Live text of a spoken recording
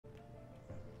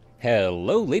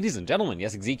Hello, ladies and gentlemen.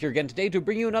 Yessik Ziiq here again today to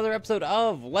bring you another episode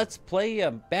of Let's Play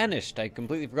Banished. I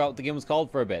completely forgot what the game was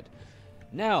called for a bit.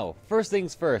 Now, first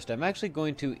things first, I'm actually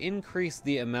going to increase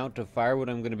the amount of firewood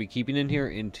I'm going to be keeping in here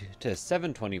to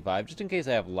 725, just in case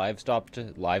I have livestock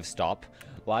to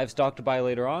buy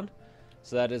later on.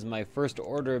 So that is my first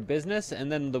order of business,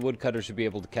 and then the woodcutter should be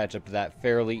able to catch up to that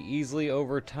fairly easily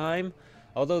over time.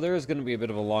 Although there is going to be a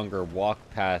bit of a longer walk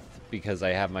path because I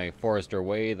have my forester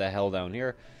way the hell down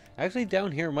here. Actually,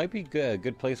 down here might be a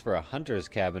good place for a hunter's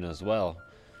cabin as well.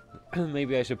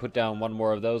 Maybe I should put down one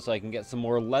more of those so I can get some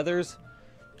more leathers,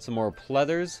 some more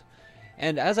pleathers.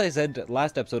 And as I said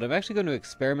last episode, I'm actually going to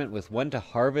experiment with when to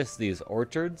harvest these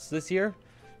orchards this year.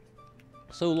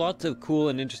 So lots of cool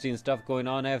and interesting stuff going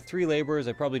on. I have 3 laborers.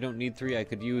 I probably don't need 3. I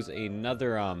could use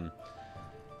another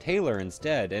tailor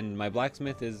instead. And my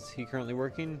blacksmith, is he currently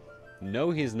working?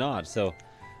 No, he's not. So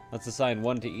let's assign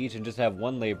 1 to each and just have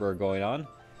 1 laborer going on.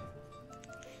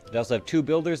 I also have 2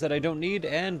 builders that I don't need,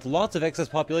 and lots of excess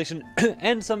population,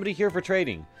 and somebody here for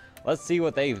trading. Let's see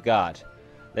what they've got.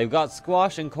 They've got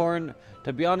squash and corn.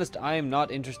 To be honest, I am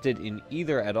not interested in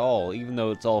either at all, even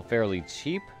though it's all fairly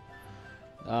cheap.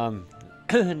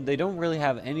 They don't really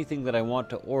have anything that I want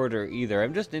to order either.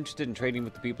 I'm just interested in trading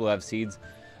with the people who have seeds.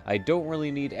 I don't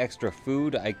really need extra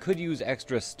food. I could use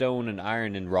extra stone and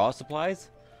iron and raw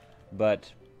supplies,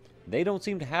 but they don't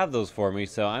seem to have those for me,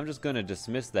 so I'm just going to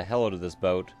dismiss the hell out of this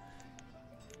boat.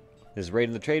 This is right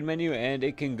in the trade menu, and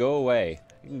it can go away.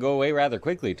 It can go away rather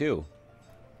quickly, too.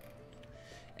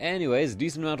 Anyways,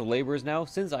 decent amount of laborers now.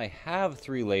 Since I have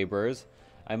 3 laborers,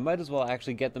 I might as well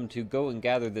actually get them to go and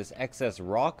gather this excess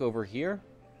rock over here.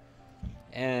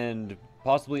 And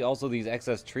possibly also these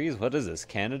excess trees. What is this,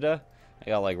 Canada? I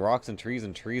got like rocks and trees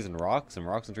and trees and rocks and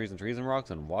rocks and trees and trees and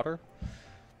rocks and water.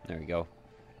 There we go.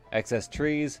 Excess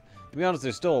trees. To be honest,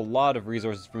 there's still a lot of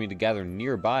resources for me to gather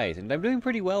nearby, and I'm doing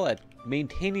pretty well at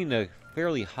maintaining a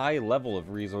fairly high level of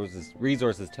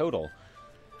resources total.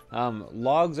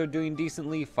 Logs are doing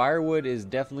decently. Firewood is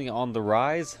definitely on the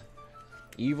rise.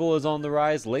 Evil is on the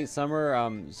rise. Late summer,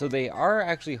 so they are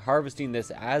actually harvesting this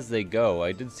as they go.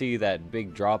 I did see that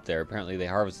big drop there. Apparently they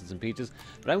harvested some peaches,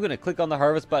 but I'm going to click on the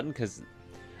harvest button because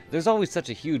there's always such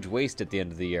a huge waste at the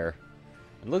end of the year.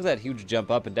 And look at that huge jump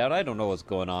up and down. I don't know what's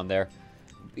going on there.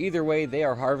 Either way, they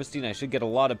are harvesting. I should get a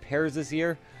lot of pears this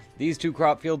year. These 2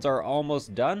 crop fields are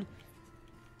almost done.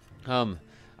 I'm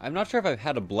not sure if I've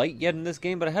had a blight yet in this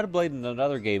game, but I had a blight in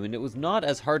another game, and it was not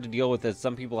as hard to deal with as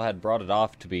some people had brought it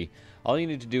off to be. All you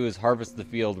need to do is harvest the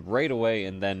field right away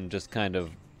and then just kind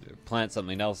of plant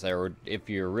something else there, or if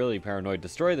you're really paranoid,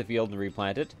 destroy the field and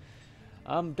replant it.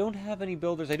 Don't have any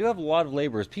builders. I do have a lot of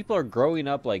laborers. People are growing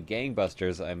up like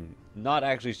gangbusters. I'm not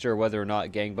actually sure whether or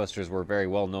not gangbusters were very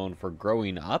well known for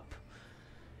growing up.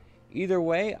 Either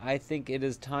way, I think it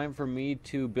is time for me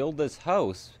to build this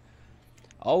house.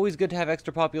 Always good to have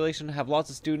extra population, have lots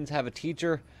of students, have a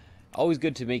teacher. Always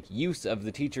good to make use of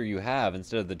the teacher you have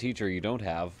instead of the teacher you don't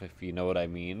have, if you know what I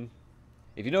mean.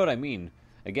 If you know what I mean,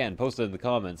 again, post it in the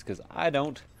comments, because I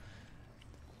don't.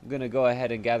 I'm going to go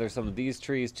ahead and gather some of these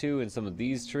trees too, and some of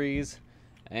these trees.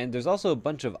 And there's also a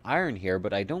bunch of iron here,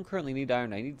 but I don't currently need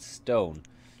iron, I need stone.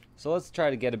 So let's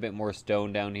try to get a bit more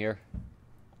stone down here.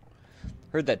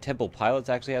 Heard that Temple Pilots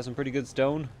actually has some pretty good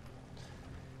stone.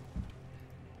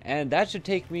 And that should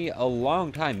take me a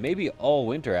long time, maybe all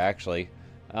winter actually.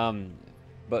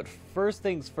 But first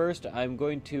things first, I'm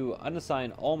going to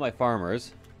unassign all my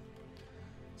farmers.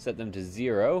 Set them to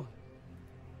 0.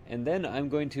 And then I'm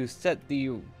going to set the...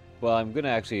 Well, I'm going to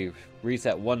actually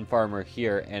reset 1 farmer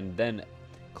here and then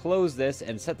close this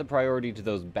and set the priority to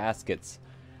those baskets.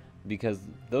 Because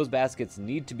those baskets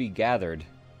need to be gathered.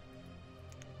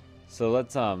 So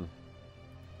let's, I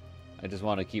just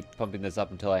want to keep pumping this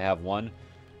up until I have 1.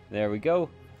 There we go.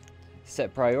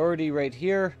 Set priority right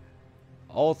here.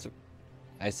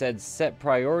 I said set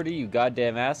priority, you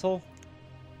goddamn asshole.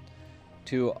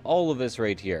 To all of this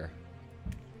right here.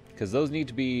 Because those need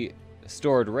to be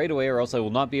stored right away, or else I will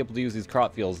not be able to use these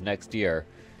crop fields next year.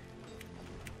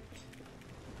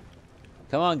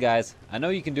 Come on, guys. I know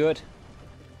you can do it.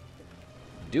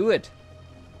 Do it.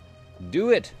 Do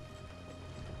it.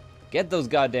 Get those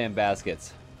goddamn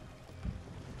baskets.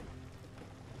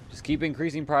 Just keep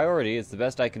increasing priority. It's the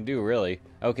best I can do, really.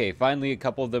 Okay, finally a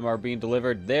couple of them are being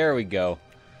delivered. There we go.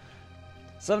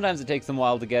 Sometimes it takes them a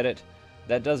while to get it.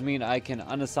 That does mean I can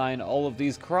unassign all of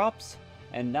these crops.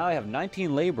 And now I have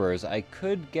 19 laborers. I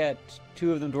could get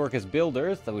 2 of them to work as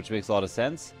builders, which makes a lot of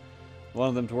sense. 1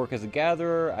 of them to work as a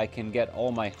gatherer. I can get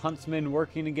all my huntsmen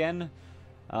working again.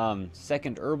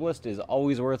 Second herbalist is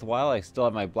always worthwhile. I still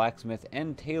have my blacksmith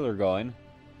and tailor going.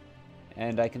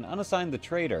 and I can unassign the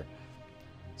trader.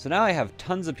 So now I have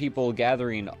tons of people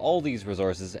gathering all these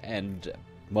resources, and,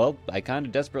 well, I kind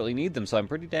of desperately need them, so I'm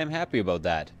pretty damn happy about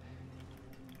that.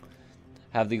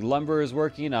 Have the lumber is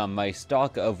working. My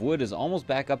stock of wood is almost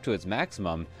back up to its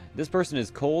maximum. This person is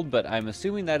cold, but I'm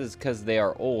assuming that is because they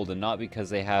are old and not because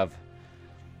they have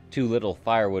too little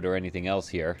firewood or anything else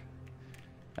here.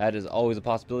 That is always a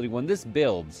possibility. When this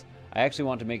builds, I actually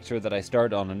want to make sure that I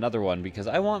start on another one because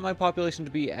I want my population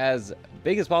to be as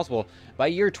big as possible by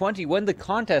year 20 when the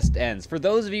contest ends. For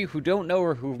those of you who don't know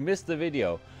or who missed the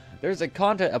video, there's a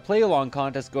play-along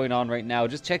contest going on right now.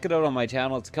 Just check it out on my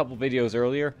channel. It's a couple videos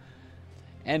earlier.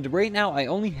 And right now I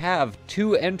only have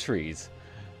 2 entries.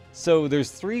 So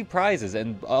there's 3 prizes,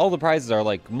 and all the prizes are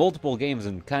like multiple games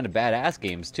and kind of badass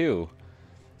games too.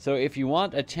 So if you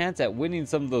want a chance at winning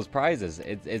some of those prizes,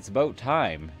 it's about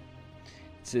time.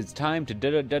 It's time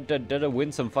to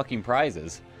win some fucking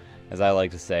prizes, as I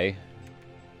like to say.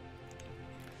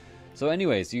 So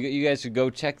anyways, you guys should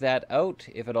go check that out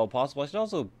if at all possible. I should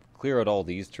also clear out all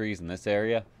these trees in this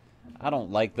area. I don't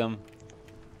like them.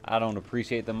 I don't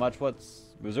appreciate them much.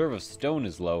 Reserve of stone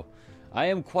is low. I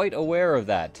am quite aware of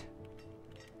that.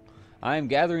 I am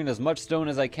gathering as much stone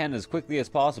as I can as quickly as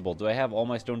possible. Do I have all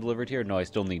my stone delivered here? No, I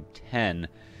still need 10.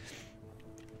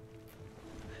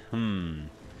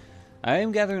 I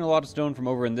am gathering a lot of stone from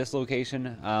over in this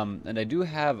location, and I do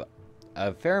have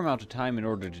a fair amount of time in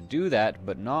order to do that,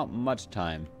 but not much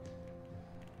time.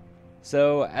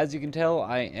 So, as you can tell,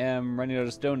 I am running out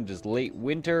of stone. It is late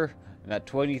winter. I'm at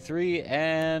 23,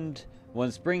 and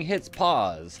when spring hits,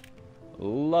 pause.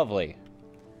 Lovely.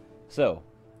 So,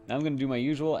 now I'm going to do my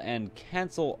usual and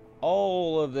cancel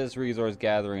all of this resource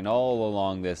gathering all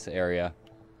along this area.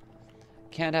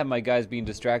 Can't have my guys being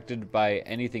distracted by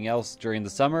anything else during the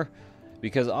summer,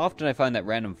 because often I find that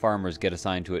random farmers get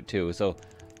assigned to it too. So,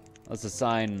 let's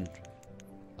assign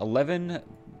 11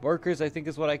 workers, I think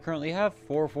is what I currently have.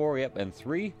 4, yep, and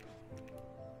 3.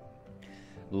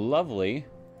 Lovely.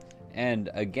 And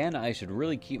again, I should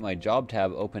really keep my job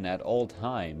tab open at all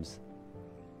times.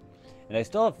 And I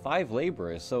still have 5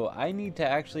 laborers, so I need to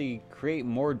actually create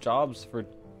more jobs for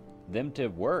them to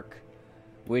work,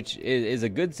 which is a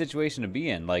good situation to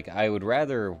be in. Like, I would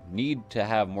rather need to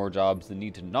have more jobs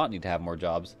than not need to have more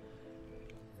jobs.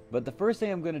 But the first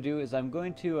thing I'm going to do is I'm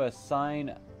going to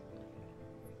assign...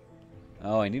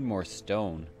 Oh, I need more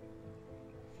stone.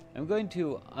 I'm going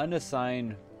to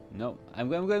unassign... No, I'm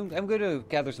going to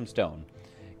gather some stone.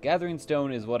 Gathering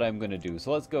stone is what I'm going to do.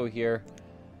 So let's go here.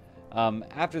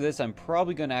 After this, I'm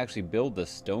probably going to actually build the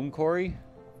stone quarry,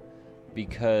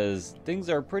 because things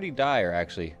are pretty dire,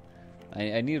 actually.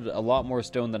 I need a lot more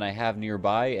stone than I have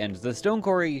nearby, and the stone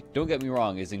quarry, don't get me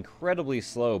wrong, is incredibly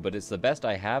slow, but it's the best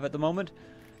I have at the moment.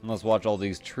 And let's watch all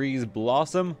these trees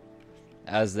blossom,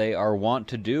 as they are wont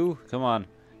to do. Come on,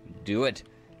 do it.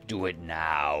 Do it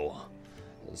now.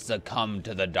 Succumb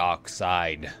to the dark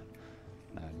side.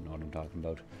 I don't know what I'm talking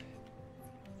about.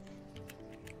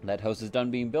 That house is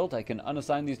done being built. I can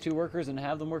unassign these 2 workers and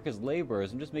have them work as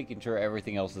laborers. I'm just making sure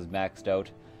everything else is maxed out.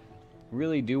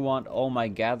 Really do want all my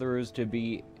gatherers to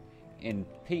be in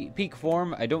peak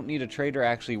form. I don't need a trader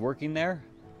actually working there.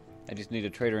 I just need a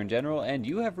trader in general. And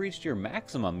you have reached your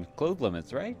maximum clothes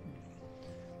limits, right?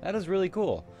 That is really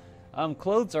cool.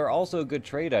 Clothes are also a good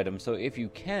trade item, so if you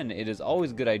can, it is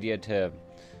always a good idea to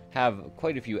have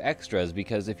quite a few extras,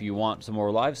 because if you want some more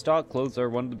livestock, clothes are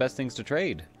one of the best things to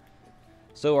trade.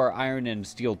 So are iron and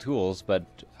steel tools, but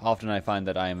often I find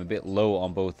that I am a bit low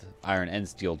on both iron and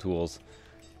steel tools.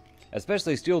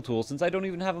 Especially steel tools, since I don't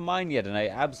even have a mine yet, and I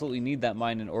absolutely need that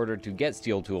mine in order to get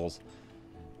steel tools.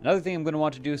 Another thing I'm going to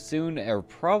want to do soon, or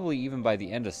probably even by the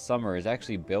end of summer, is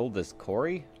actually build this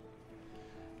quarry.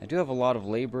 I do have a lot of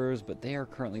laborers, but they are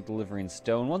currently delivering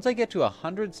stone. Once I get to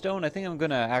 100 stone, I think I'm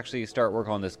going to actually start work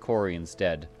on this quarry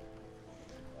instead.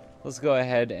 Let's go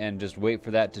ahead and just wait for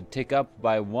that to tick up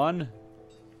by 1.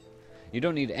 You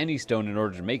don't need any stone in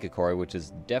order to make a quarry, which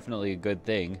is definitely a good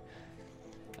thing.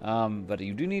 But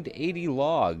you do need 80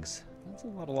 logs. That's a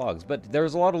lot of logs, but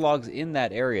there's a lot of logs in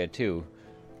that area too.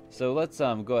 So let's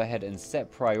go ahead and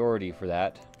set priority for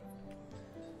that.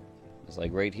 Just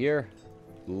like right here.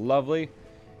 Lovely.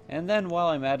 And then while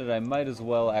I'm at it, I might as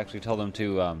well actually tell them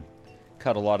to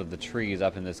cut a lot of the trees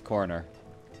up in this corner.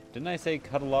 Didn't I say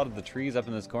cut a lot of the trees up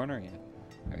in this corner? Yeah.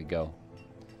 There we go.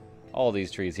 All these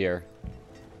trees here.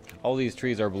 All these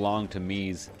trees belong to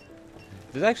me's.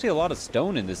 There's actually a lot of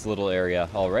stone in this little area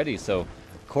already, so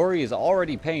quarry is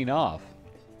already paying off.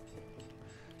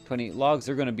 28 logs.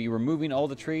 They're going to be removing all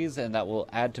the trees, and that will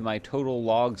add to my total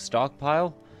log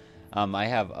stockpile. I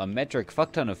have a metric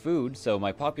fuck ton of food, so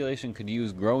my population could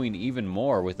use growing even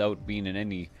more without being in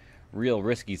any real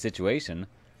risky situation,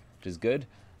 which is good.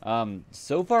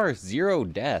 So far, 0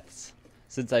 deaths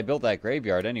since I built that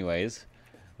graveyard anyways,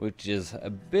 which is a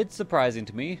bit surprising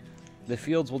to me. The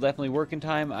fields will definitely work in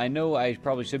time. I know I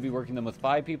probably should be working them with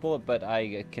 5 people, but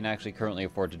I can actually currently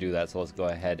afford to do that, so let's go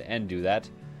ahead and do that.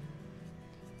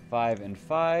 5 and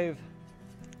 5.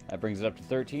 That brings it up to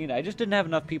 13. I just didn't have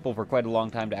enough people for quite a long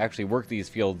time to actually work these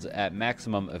fields at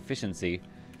maximum efficiency.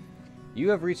 You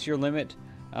have reached your limit.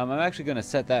 I'm actually going to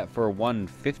set that for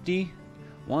 150.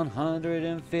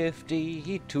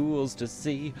 150 tools to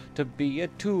see, to be a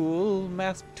tool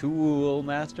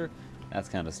master. That's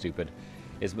kind of stupid.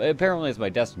 Apparently it's my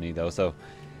destiny, though, so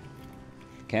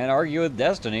can't argue with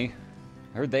destiny.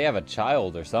 I heard they have a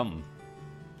child or something.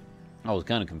 I was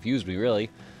kind of confused, really.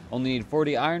 Only need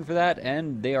 40 iron for that,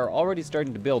 and they are already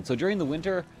starting to build. So during the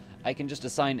winter, I can just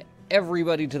assign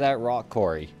everybody to that rock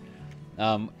quarry.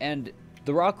 And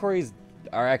the rock quarries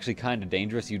are actually kind of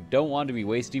dangerous. You don't want to be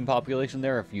wasting population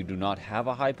there if you do not have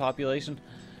a high population,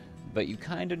 but you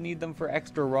kind of need them for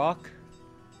extra rock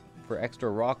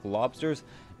lobsters.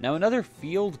 Now another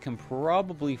field can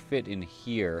probably fit in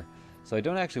here, so I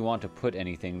don't actually want to put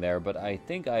anything there, but I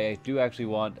think I do actually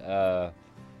want a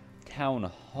town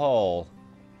hall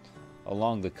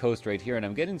along the coast right here, and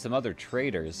I'm getting some other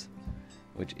traders,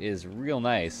 which is real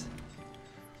nice.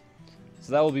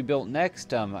 So that will be built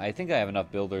next. I think I have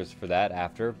enough builders for that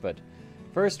after, but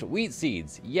first, wheat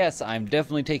seeds. Yes, I'm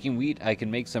definitely taking wheat. I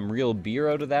can make some real beer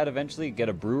out of that eventually, get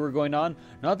a brewer going on.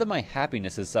 Not that my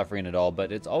happiness is suffering at all,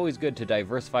 but it's always good to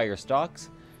diversify your stocks,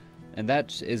 and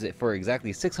that is it for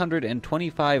exactly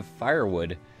 625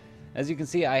 firewood. As you can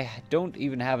see, I don't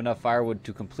even have enough firewood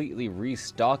to completely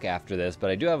restock after this,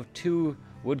 but I do have 2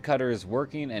 woodcutters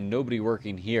working and nobody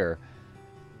working here.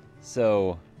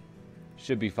 So,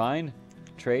 should be fine.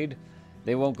 Trade.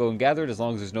 They won't go and gather it as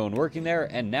long as there's no one working there.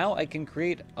 And now I can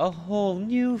create a whole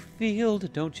new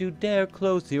field. Don't you dare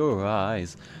close your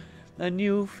eyes. A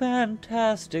new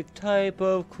fantastic type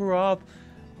of crop.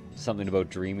 Something about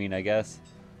dreaming, I guess.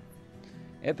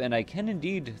 Yep, and I can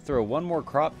indeed throw one more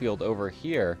crop field over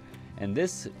here. And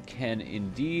this can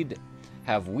indeed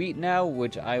have wheat now,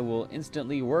 which I will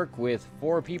instantly work with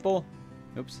 4 people.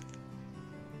 Oops.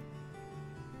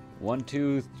 1,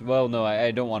 2, well, no,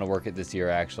 I don't want to work it this year,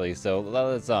 actually. So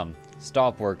let's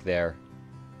stop work there.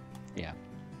 Yeah.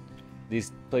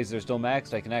 These places are still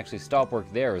maxed. I can actually stop work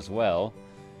there as well.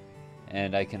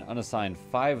 And I can unassign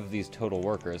 5 of these total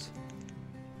workers.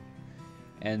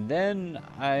 And then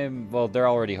well, they're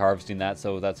already harvesting that,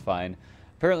 so that's fine.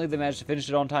 Apparently they managed to finish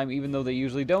it on time, even though they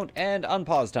usually don't, and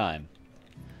unpause time.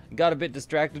 Got a bit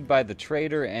distracted by the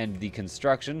trader and the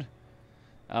construction.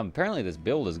 Apparently this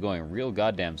build is going real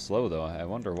goddamn slow, though. I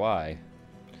wonder why.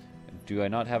 Do I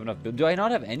not have enough? Do I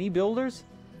not have any builders?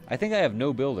 I think I have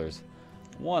no builders.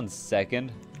 1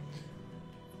 second.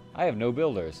 I have no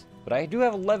builders, but I do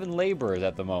have 11 laborers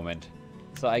at the moment,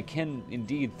 so I can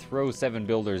indeed throw 7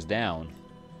 builders down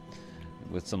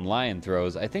with some lion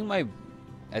throws. I think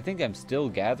I'm still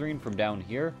gathering from down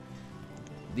here.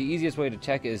 The easiest way to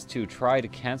check is to try to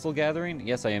cancel gathering.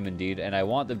 Yes, I am indeed, and I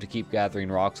want them to keep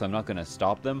gathering rocks, so I'm not going to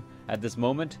stop them at this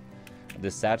moment,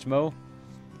 this Satchmo.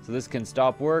 So this can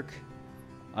stop work.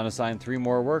 Unassign 3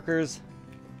 more workers.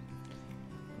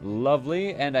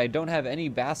 Lovely, and I don't have any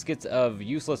baskets of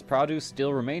useless produce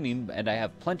still remaining, and I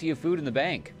have plenty of food in the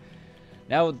bank.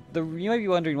 Now, you might be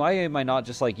wondering, why am I not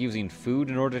just like using food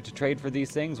in order to trade for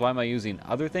these things? Why am I using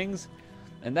other things?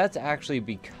 And that's actually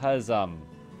because,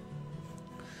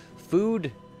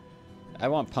 food, I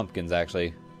want pumpkins,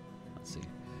 actually. Let's see.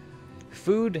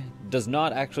 Food does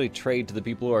not actually trade to the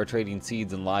people who are trading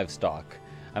seeds and livestock.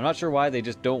 I'm not sure why. They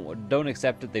just don't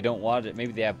accept it. They don't want it.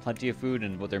 Maybe they have plenty of food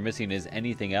and what they're missing is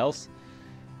anything else.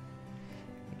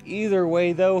 Either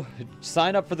way, though,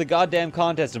 sign up for the goddamn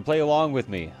contest and play along with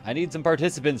me. I need some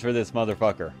participants for this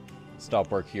motherfucker.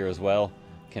 Stop work here as well.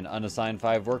 Can unassign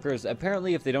 5 workers.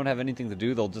 Apparently, if they don't have anything to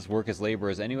do, they'll just work as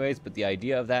laborers anyways, but the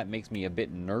idea of that makes me a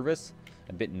bit nervous.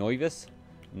 A bit noivous.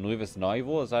 Noivous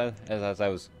noival, as I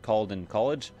was called in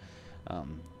college.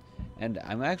 And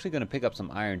I'm actually going to pick up some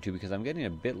iron, too, because I'm getting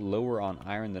a bit lower on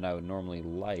iron than I would normally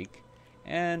like.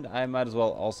 And I might as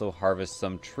well also harvest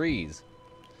some trees.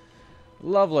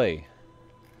 Lovely.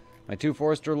 My 2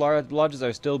 forester lodges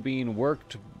are still being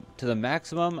worked to the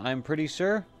maximum, I'm pretty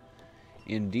sure.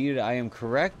 Indeed, I am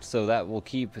correct, so that will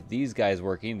keep these guys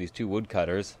working, these 2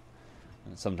 woodcutters.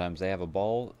 And sometimes they have a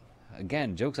ball.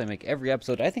 Again, jokes I make every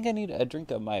episode. I think I need a drink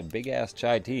of my big-ass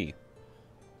chai tea.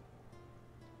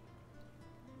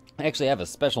 I actually have a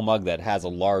special mug that has a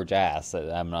large ass.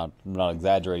 I'm not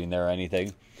exaggerating there or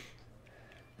anything.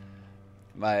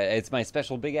 It's my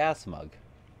special big ass mug.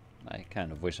 I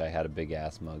kind of wish I had a big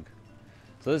ass mug.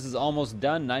 So this is almost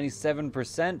done,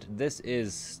 97%. This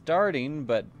is starting,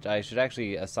 but I should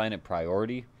actually assign it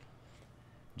priority,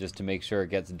 just to make sure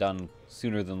it gets done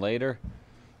sooner than later.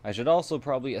 I should also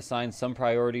probably assign some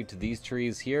priority to these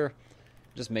trees here,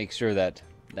 just make sure that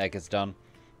that gets done.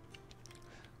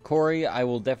 Quarry I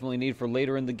will definitely need for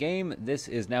later in the game. This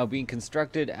is now being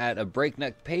constructed at a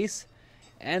breakneck pace,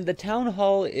 and the town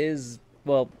hall is,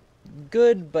 well,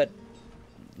 good, but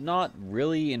not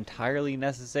really entirely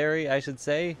necessary, I should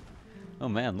say. Oh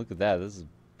man, look at that. This is a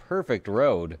perfect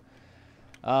road.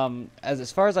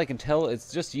 As far as I can tell,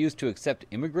 it's just used to accept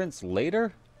immigrants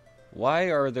later. Why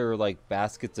are there, like,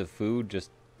 baskets of food just...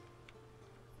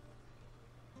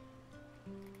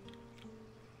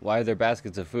 Why are there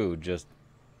baskets of food just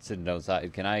sitting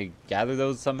outside? Can I gather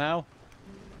those somehow?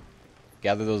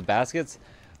 Gather those baskets?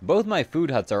 Both my food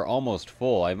huts are almost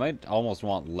full. I might almost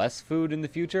want less food in the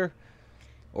future.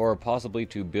 Or possibly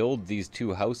to build these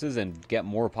two houses and get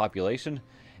more population.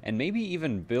 And maybe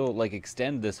even build, like,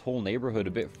 extend this whole neighborhood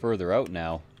a bit further out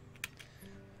now.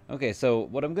 Okay, so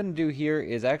what I'm going to do here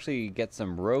is actually get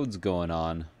some roads going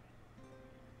on.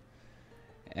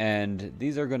 And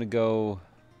these are going to go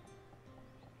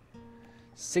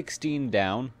 16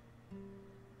 down.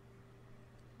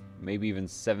 Maybe even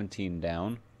 17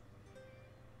 down.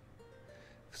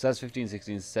 So that's 15,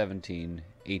 16, 17,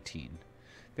 18.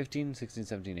 15, 16,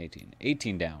 17, 18.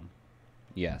 18 down.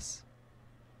 Yes.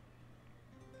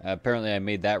 Apparently I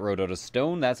made that road out of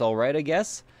stone. That's alright, I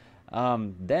guess.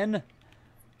 Then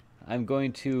I'm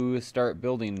going to start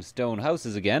building stone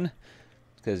houses again.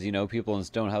 Because, you know, people in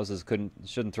stone houses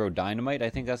shouldn't throw dynamite. I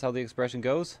think that's how the expression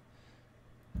goes.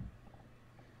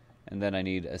 And then I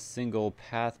need a single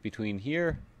path between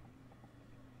here.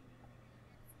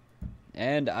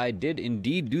 And I did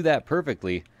indeed do that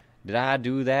perfectly. Did I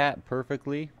do that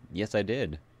perfectly? Yes, I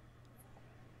did.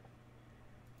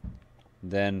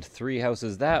 Then 3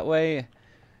 houses that way.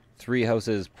 3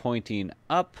 houses pointing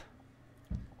up.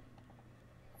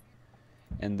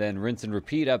 And then rinse and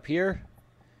repeat up here.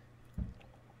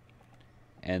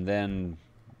 And then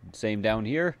same down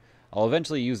here. I'll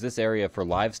eventually use this area for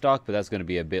livestock, but that's going to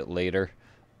be a bit later.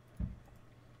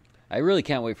 I really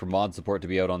can't wait for mod support to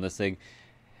be out on this thing.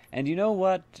 And you know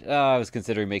what? I was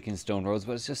considering making stone roads,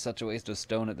 but it's just such a waste of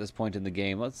stone at this point in the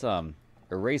game. Let's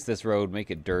erase this road, make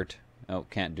it dirt. Oh,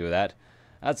 can't do that.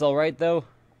 That's alright, though.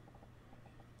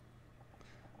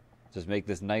 Just make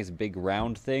this nice big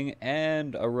round thing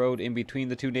and a road in between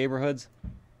the 2 neighborhoods.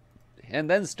 And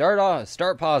then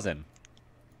start pausing.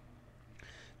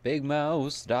 Big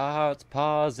Mouse starts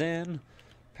pausing.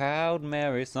 Proud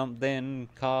Mary something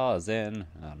causing.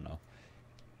 I don't know.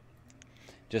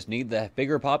 Just need the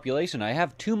bigger population. I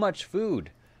have too much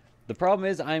food. The problem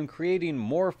is I'm creating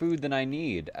more food than I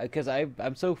need because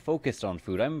I'm so focused on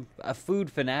food. I'm a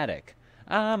food fanatic.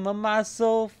 I'm a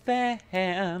muscle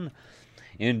fan.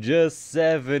 In just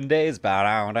 7 days, bow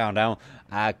down, down, down,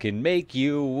 I can make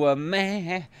you a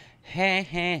man.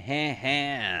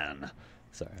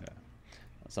 Sorry.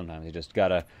 Sometimes you just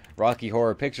gotta Rocky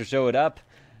Horror Picture Show it up.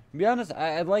 To be honest,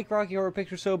 I like Rocky Horror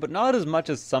Picture Show, but not as much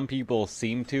as some people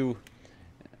seem to.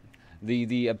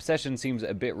 The obsession seems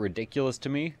a bit ridiculous to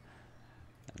me.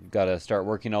 I've got to start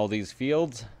working all these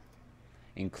fields,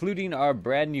 including our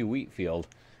brand new wheat field,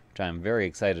 which I'm very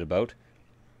excited about.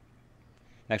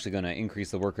 I'm actually going to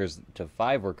increase the workers to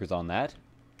 5 workers on that.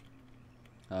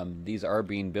 These are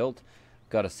being built.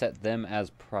 Got to set them as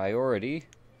priority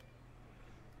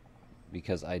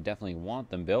because I definitely want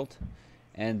them built.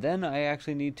 And then I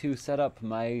actually need to set up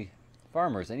my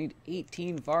farmers. I need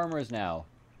 18 farmers now.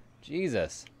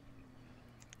 Jesus.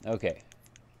 Okay.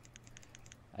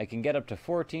 I can get up to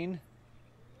 14.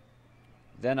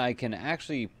 Then I can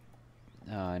actually...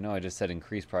 I know I just said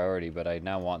increase priority, but I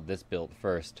now want this built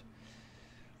first.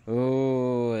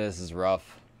 Ooh, this is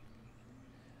rough.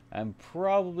 I'm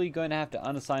probably going to have to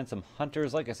unassign some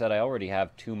hunters. Like I said, I already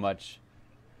have too much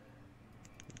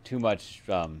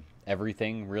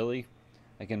everything, really.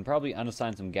 I can probably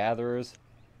unassign some gatherers.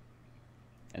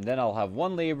 And then I'll have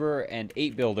 1 laborer and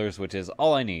 8 builders, which is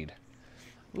all I need.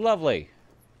 Lovely.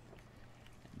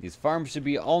 These farms should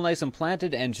be all nice and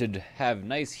planted and should have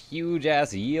nice,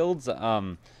 huge-ass yields.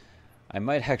 I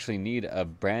might actually need a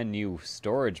brand new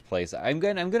storage place. I'm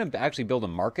gonna actually build a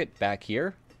market back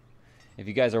here. If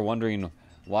you guys are wondering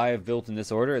why I've built in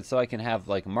this order, it's so I can have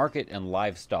like market and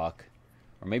livestock,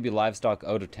 or maybe livestock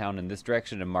out of town in this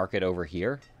direction and market over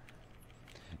here.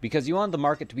 Because you want the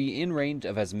market to be in range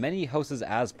of as many houses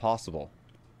as possible.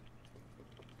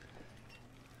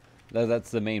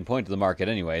 That's the main point of the market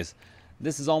anyways.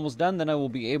 This is almost done, then I will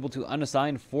be able to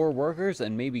unassign 4 workers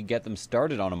and maybe get them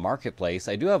started on a marketplace.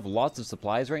 I do have lots of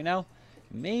supplies right now.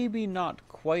 Maybe not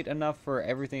quite enough for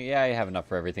everything. Yeah, I have enough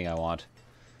for everything I want.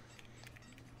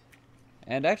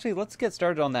 And actually, let's get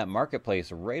started on that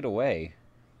marketplace right away.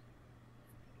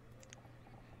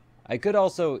 I could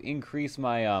also increase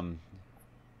my,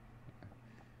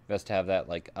 best to have that,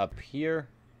 like, up here.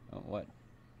 Oh, what?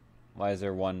 Why is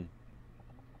there one?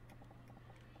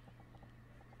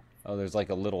 Oh, there's like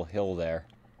a little hill there.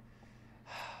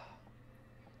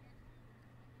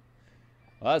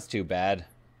 Well, that's too bad.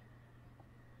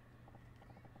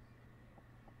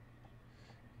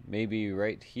 Maybe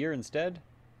right here instead?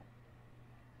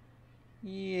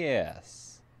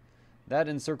 Yes. That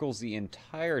encircles the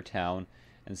entire town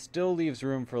and still leaves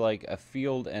room for like a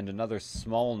field and another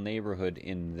small neighborhood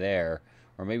in there.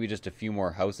 Or maybe just a few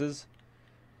more houses.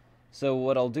 So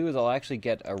what I'll do is I'll actually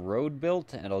get a road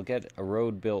built, and I'll get a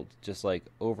road built just like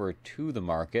over to the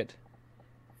market.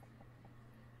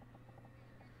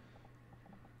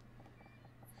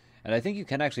 And I think you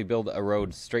can actually build a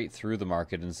road straight through the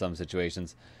market in some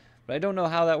situations. But I don't know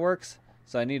how that works,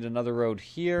 so I need another road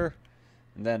here,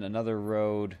 and then another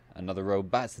road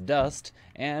bites the dust,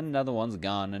 and another one's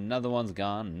gone, another one's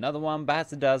gone, another one bites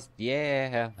the dust,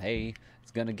 yeah, hey,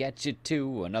 it's gonna get you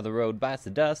too, another road bites the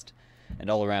dust. And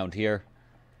all around here,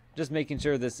 just making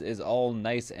sure this is all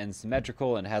nice and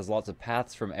symmetrical and has lots of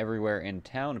paths from everywhere in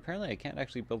town. Apparently I can't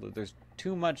actually build it. There's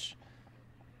too much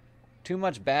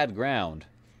bad ground,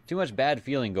 too much bad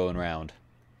feeling going around.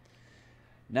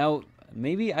 Now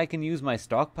maybe I can use my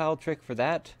stockpile trick for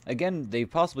that. Again, they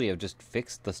possibly have just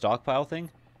fixed the stockpile thing.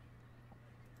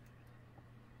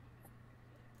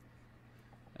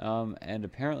 And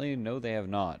apparently no, they have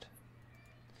not.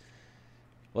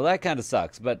 Well, that kind of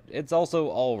sucks, but it's also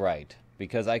alright,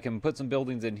 because I can put some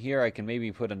buildings in here. I can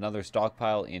maybe put another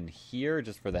stockpile in here,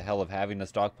 just for the hell of having a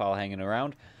stockpile hanging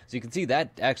around. So you can see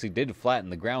that actually did flatten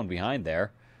the ground behind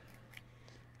there.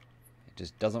 It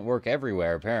just doesn't work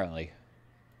everywhere, apparently.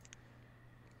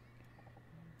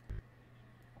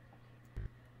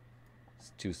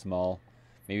 It's too small.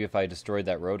 Maybe if I destroyed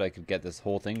that road, I could get this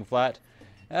whole thing flat.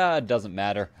 It doesn't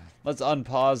matter. Let's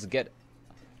unpause, get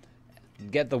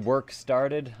the work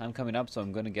started. I'm coming up, so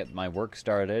I'm going to get my work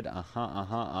started.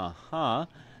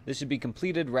 This should be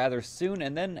completed rather soon,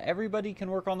 and then everybody can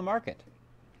work on the market.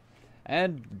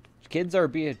 And kids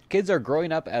are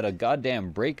growing up at a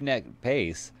goddamn breakneck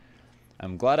pace.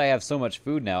 I'm glad I have so much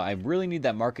food now. I really need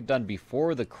that market done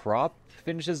before the crop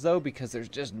finishes, though, because there's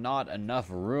just not enough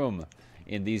room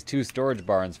in these 2 storage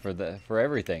barns for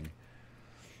everything.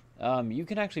 You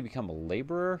can actually become a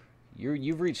laborer.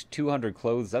 You've reached 200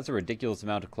 clothes. That's a ridiculous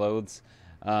amount of clothes.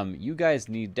 You guys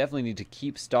definitely need to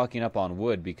keep stocking up on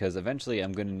wood, because eventually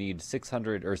I'm going to need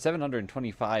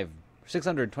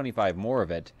 625 more of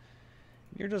it.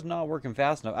 You're just not working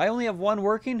fast enough. I only have 1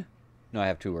 working? No, I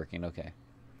have 2 working. Okay.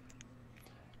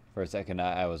 For a second,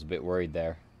 I was a bit worried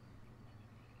there.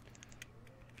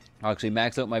 I'll actually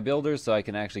max out my builders so I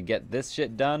can actually get this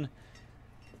shit done.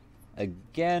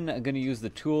 Again, I'm going to use the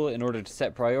tool in order to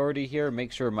set priority here.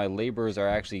 Make sure my laborers are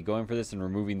actually going for this and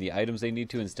removing the items they need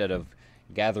to, instead of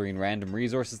gathering random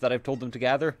resources that I've told them to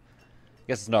gather. I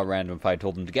guess it's not random if I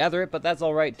told them to gather it, but that's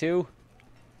alright too.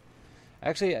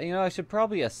 Actually, you know, I should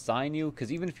probably assign you,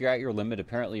 because even if you're at your limit,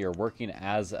 apparently you're working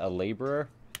as a laborer.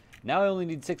 Now I only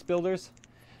need 6 builders.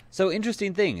 So,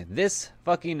 interesting thing, this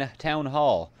fucking town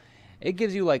hall, it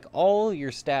gives you like all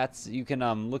your stats. You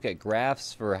can look at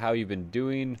graphs for how you've been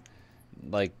doing,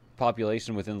 like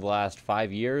population within the last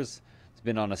 5 years. It's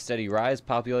been on a steady rise.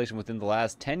 Population within the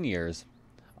last 10 years.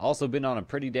 Also been on a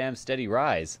pretty damn steady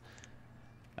rise.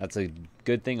 That's a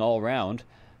good thing all around.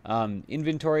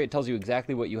 Inventory, it tells you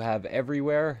exactly what you have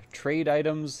everywhere. Trade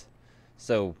items,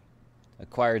 so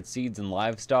acquired seeds and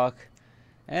livestock.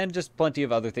 And just plenty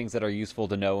of other things that are useful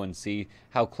to know and see.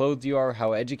 How clothed you are,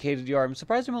 how educated you are. I'm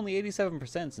surprised I'm only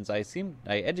 87%, since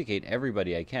I educate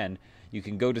everybody I can. You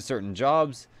can go to certain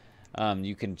jobs.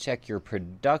 You can check your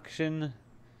production.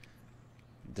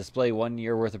 Display 1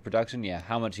 year worth of production. Yeah,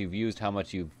 how much you've used, how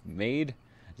much you've made.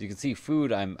 As you can see,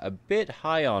 food I'm a bit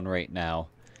high on right now.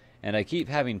 And I keep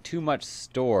having too much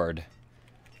stored.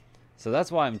 So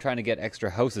that's why I'm trying to get extra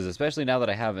houses, especially now that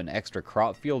I have an extra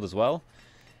crop field as well.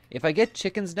 If I get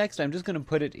chickens next, I'm just going to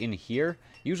put it in here.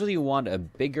 Usually you want a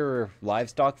bigger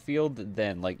livestock field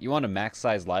than, like, you want a max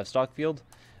size livestock field.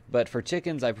 But for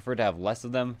chickens, I prefer to have less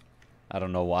of them. I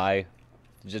don't know why.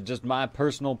 Just my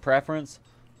personal preference.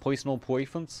 Personal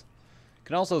preference.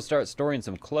 Can also start storing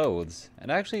some clothes.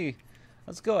 And actually,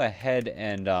 let's go ahead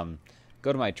and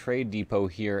go to my trade depot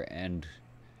here and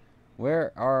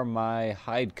Where are my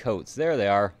hide coats? There they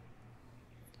are.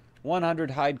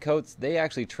 100 hide coats. They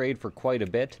actually trade for quite a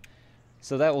bit.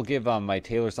 So that will give my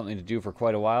tailor something to do for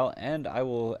quite a while. And I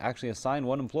will actually assign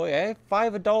one employee. I have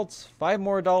 5 adults. 5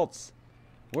 more adults.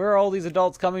 Where are all these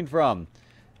adults coming from?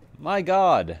 My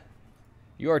God.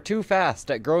 You are too fast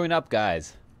at growing up,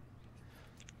 guys.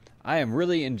 I am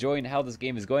really enjoying how this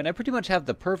game is going. I pretty much have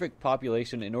the perfect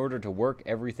population in order to work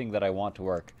everything that I want to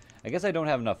work. I guess I don't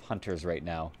have enough hunters right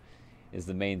now, is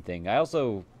the main thing. I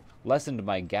also lessened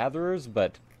my gatherers,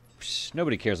 but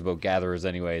nobody cares about gatherers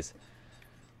anyways.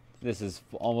 This is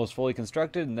almost fully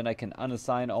constructed, and then I can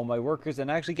unassign all my workers and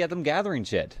actually get them gathering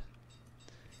shit.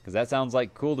 Because that sounds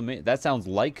like cool to me. That sounds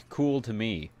like cool to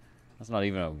me. That's not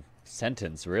even a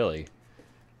sentence, really.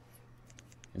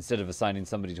 Instead of assigning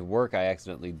somebody to work, I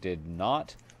accidentally did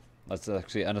not. Let's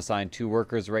actually unassign 2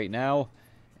 workers right now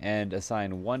and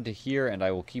assign 1 to here, and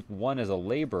I will keep 1 as a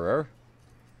laborer.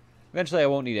 Eventually I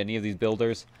won't need any of these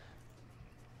builders.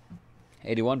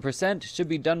 81% should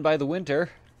be done by the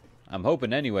winter. I'm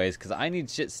hoping anyways, because I need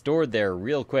shit stored there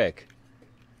real quick.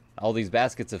 All these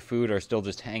baskets of food are still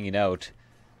just hanging out.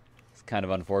 It's kind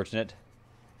of unfortunate.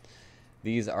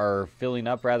 These are filling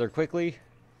up rather quickly.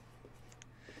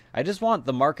 I just want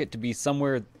the market to be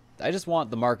somewhere... I just want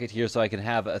the market here so I can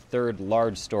have a 3rd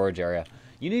large storage area.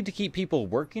 You need to keep people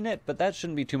working it, but that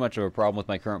shouldn't be too much of a problem with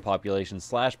my current population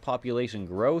 / population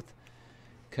growth.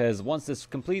 Because once this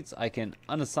completes, I can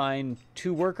unassign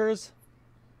 2 workers.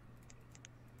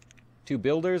 2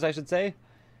 builders, I should say.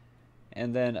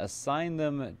 And then assign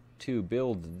them to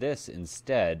build this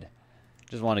instead.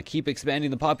 Just want to keep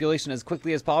expanding the population as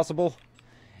quickly as possible.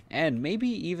 And maybe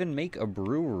even make a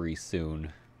brewery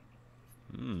soon.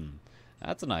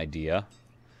 That's an idea.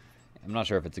 I'm not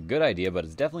sure if it's a good idea, but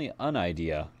it's definitely an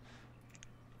idea.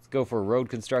 Let's go for road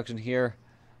construction here.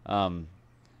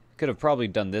 Could have probably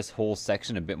done this whole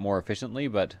section a bit more efficiently,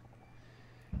 but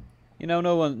you know,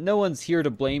 no one's here to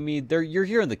blame me. You're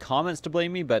here in the comments to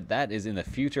blame me, but that is in the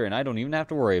future, and I don't even have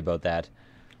to worry about that.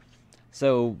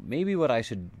 So maybe what I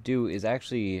should do is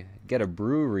actually get a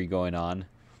brewery going on.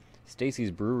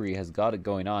 Stacy's Brewery has got it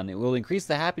going on. It will increase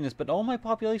the happiness, but all my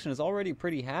population is already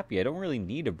pretty happy. I don't really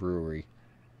need a brewery.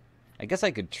 I guess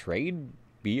I could trade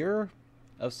beer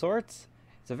of sorts.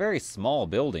 It's a very small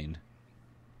building.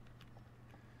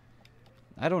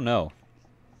 I don't know.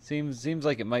 Seems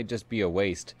like it might just be a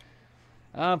waste.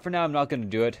 For now, I'm not going to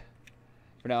do it.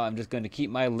 For now, I'm just going to keep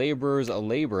my laborers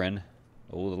a-laboring.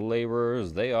 Oh, the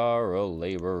laborers, they are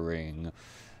a-laboring.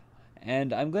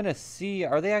 And I'm going to see,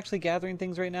 are they actually gathering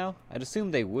things right now? I'd assume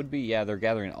they would be. Yeah, they're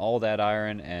gathering all that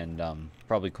iron and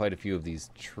probably quite a few of these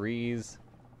trees.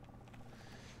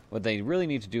 What they really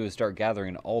need to do is start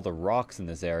gathering all the rocks in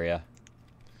this area.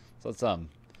 So let's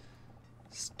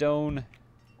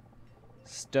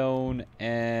stone,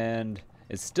 and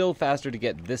it's still faster to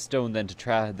get this stone than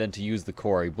to use the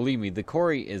quarry. Believe me, the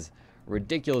quarry is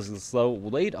ridiculously slow.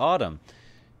 Late autumn,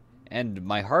 and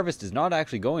my harvest is not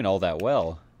actually going all that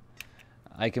well.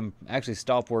 I can actually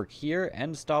stop work here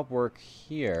and stop work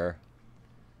here.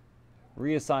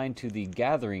 Reassign to the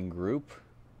gathering group.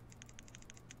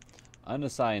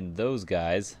 Unassign those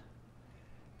guys.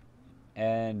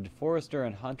 And Forester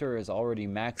and Hunter is already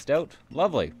maxed out.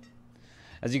 Lovely.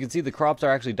 As you can see, the crops are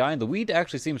actually dying. The wheat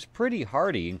actually seems pretty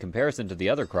hardy in comparison to the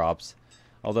other crops,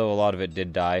 although a lot of it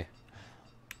did die.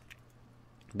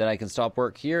 Then I can stop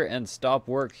work here and stop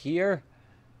work here.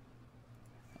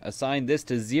 Assign this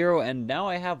to 0, and now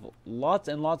I have lots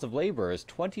and lots of laborers,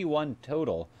 21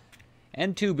 total,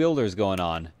 and 2 builders going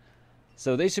on.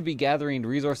 So they should be gathering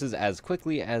resources as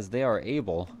quickly as they are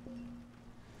able,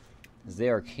 as they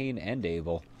are keen and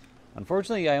able.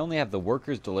 Unfortunately, I only have the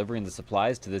workers delivering the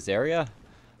supplies to this area,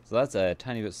 so that's a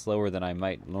tiny bit slower than I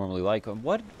might normally like.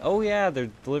 What? Oh yeah, they're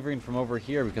delivering from over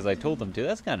here because I told them to.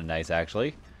 That's kind of nice,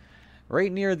 actually.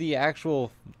 Right near the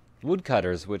actual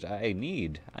woodcutters, which I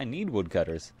need. I need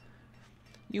woodcutters.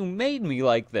 You made me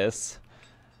like this.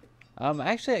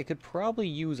 Actually, I could probably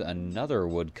use another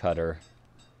woodcutter.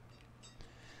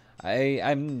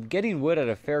 I'm getting wood at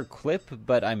a fair clip,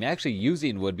 but I'm actually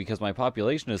using wood because my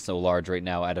population is so large right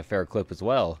now at a fair clip as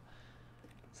well.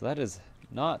 So that is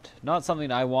not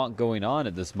something I want going on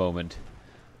at this moment.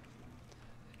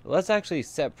 Let's actually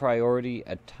set priority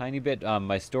a tiny bit.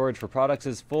 My storage for products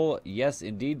is full. Yes,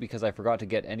 indeed, because I forgot to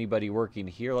get anybody working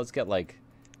here. Let's get like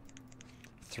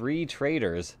 3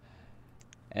 traders.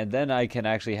 And then I can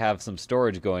actually have some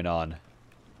storage going on.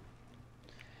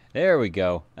 There we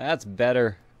go. That's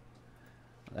better.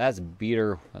 That's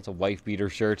beater. That's a wife beater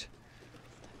shirt.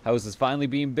 House is finally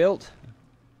being built.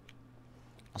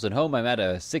 So at home I'm at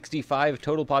a 65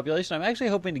 total population. I'm actually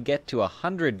hoping to get to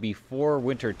 100 before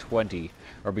winter 20,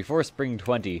 or before spring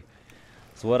 20.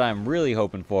 That's what I'm really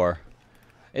hoping for.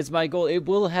 It's my goal. It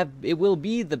will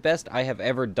be the best I have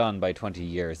ever done by 20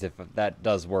 years, if that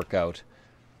does work out.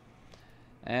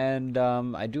 And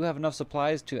I do have enough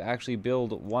supplies to actually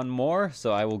build one more,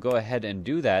 so I will go ahead and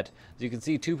do that. As you can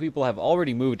see, 2 people have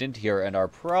already moved into here and are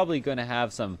probably going to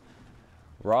have some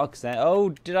rock sand. Oh,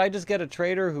 did I just get a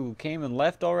trader who came and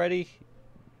left already?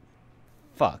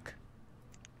 Fuck.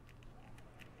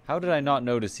 How did I not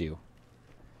notice you?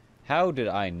 How did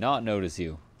I not notice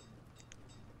you?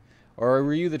 Or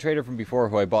were you the trader from before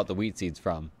who I bought the wheat seeds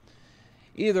from?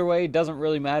 Either way, doesn't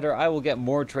really matter. I will get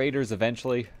more traders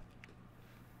eventually.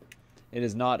 It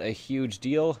is not a huge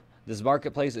deal. This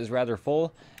marketplace is rather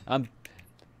full.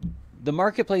 The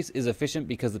marketplace is efficient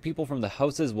because the people from the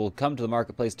houses will come to the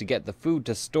marketplace to get the food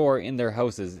to store in their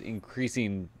houses,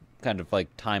 increasing kind of like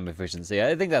time efficiency.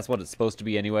 I think that's what it's supposed to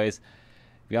be anyways.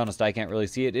 To be honest, I can't really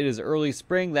see it. It is early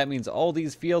spring. That means all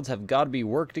these fields have got to be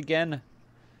worked again.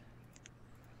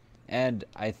 And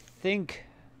I think...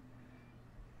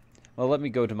 Well, let me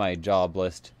go to my job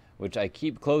list, which I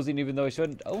keep closing even though I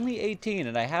shouldn't. Only 18,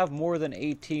 and I have more than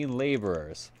 18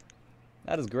 laborers.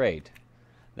 That is great.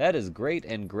 That is great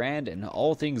and grand and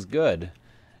all things good.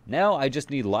 Now I just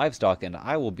need livestock and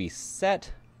I will be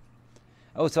set.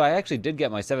 Oh, so I actually did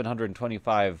get my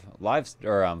 725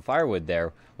 firewood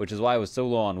there, which is why I was so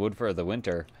low on wood for the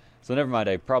winter. So never mind,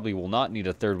 I probably will not need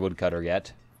a 3rd woodcutter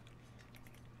yet.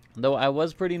 Though I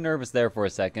was pretty nervous there for a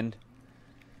second.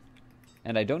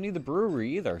 And I don't need the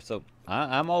brewery either, so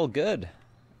I'm all good.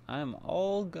 I'm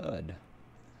all good.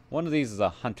 One of these is a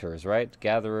hunter's, right?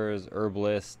 Gatherers,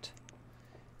 herbalist,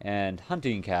 and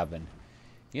hunting cabin.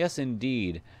 Yes,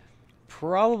 indeed.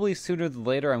 Probably sooner than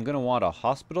later I'm going to want a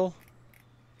hospital.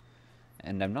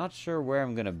 And I'm not sure where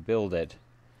I'm going to build it.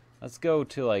 Let's go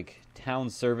to, like, town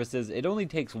services. It only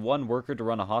takes 1 worker to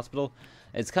run a hospital.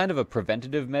 It's kind of a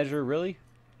preventative measure, really.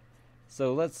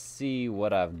 So let's see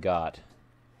what I've got.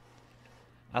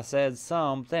 I said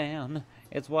something.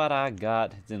 It's what I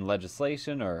got. It's in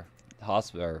legislation or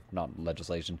hospital, or not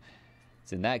legislation.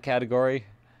 It's in that category.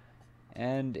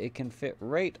 And it can fit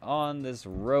right on this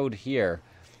road here.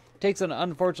 It takes an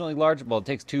unfortunately large... Well, it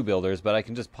takes 2 builders, but I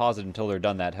can just pause it until they're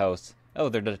done that house. Oh,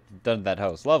 they're done that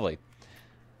house. Lovely.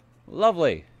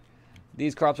 Lovely.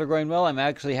 These crops are growing well. I'm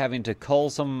actually having to cull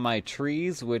some of my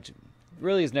trees, which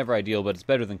really is never ideal, but it's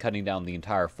better than cutting down the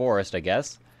entire forest, I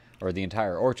guess. Or the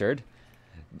entire orchard.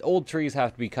 Old trees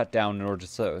have to be cut down in order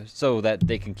so that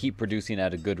they can keep producing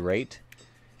at a good rate,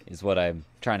 is what I'm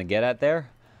trying to get at there.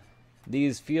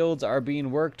 These fields are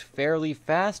being worked fairly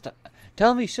fast.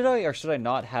 Tell me, should I or should I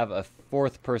not have a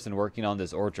 4th person working on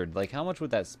this orchard? Like, how much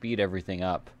would that speed everything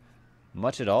up?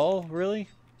 Much at all, really?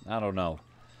 I don't know.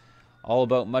 All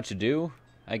about much ado,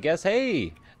 I guess.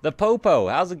 Hey, the Popo,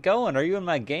 how's it going? Are you in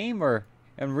my game or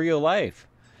in real life?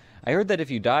 I heard that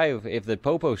if you die, if the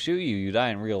Popo shoot you, you die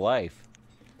in real life.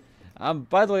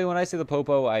 By the way, when I say the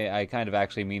Popo, I kind of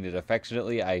actually mean it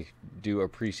affectionately. I do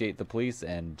appreciate the police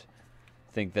and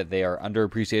think that they are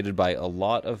underappreciated by a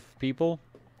lot of people,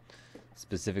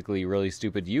 specifically really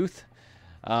stupid youth.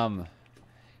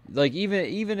 Like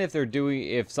even if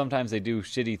if sometimes they do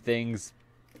shitty things,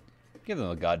 give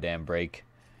them a goddamn break.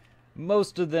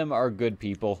 Most of them are good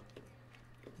people.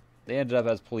 They ended up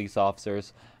as police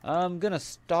officers. I'm gonna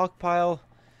stockpile.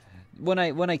 When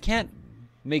I can't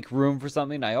make room for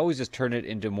something, I always just turn it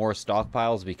into more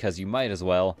stockpiles because you might as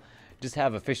well just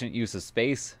have efficient use of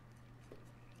space.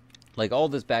 Like all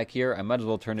this back here, I might as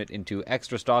well turn it into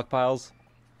extra stockpiles.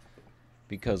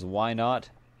 Because why not?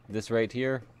 This right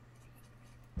here.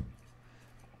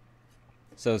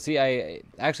 So see, I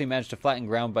actually managed to flatten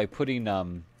ground by putting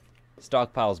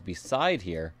stockpiles beside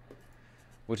here.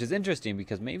 Which is interesting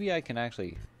because maybe I can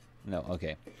actually... No,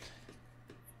 okay.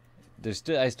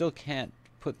 I still can't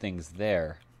put things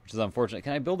there, which is unfortunate.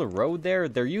 Can I build a road there?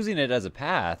 They're using it as a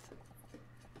path.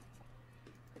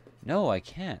 No, I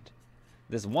can't.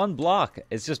 This one block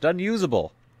is just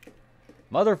unusable.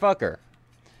 Motherfucker.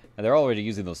 And they're already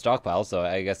using those stockpiles, so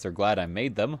I guess they're glad I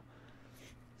made them.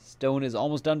 Stone is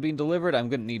almost done being delivered. I'm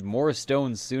going to need more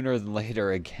stone sooner than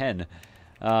later again.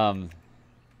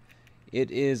 It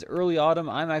is early autumn.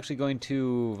 I'm actually going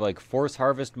to like force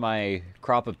harvest my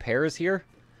crop of pears here.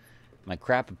 My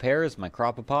crop of pears, my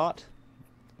crop of pot,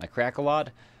 my crack-a-lot.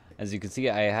 As you can see,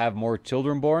 I have more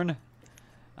children born.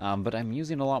 But I'm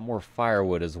using a lot more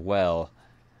firewood as well.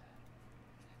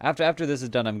 After this is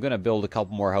done, I'm going to build a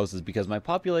couple more houses because my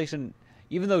population,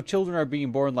 even though children are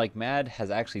being born like mad, has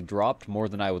actually dropped more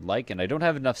than I would like, and I don't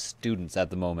have enough students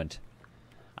at the moment.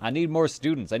 I need more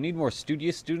students. I need more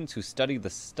studious students who study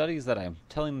the studies that I'm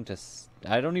telling them to...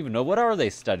 I don't even know. What are they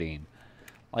studying?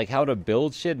 Like how to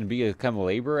build shit and become a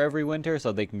laborer every winter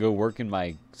so they can go work in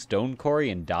my stone quarry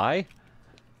and die?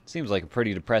 Seems like a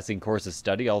pretty depressing course of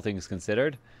study, all things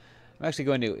considered. I'm actually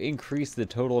going to increase the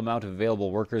total amount of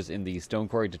available workers in the stone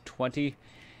quarry to 20.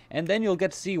 And then you'll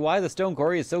get to see why the stone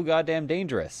quarry is so goddamn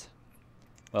dangerous.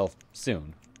 Well,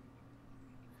 soon.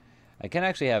 I can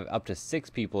actually have up to 6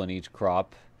 people in each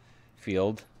crop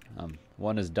field.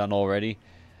 One is done already.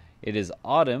 It is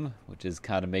autumn, which is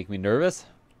kind of making me nervous.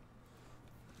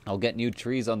 I'll get new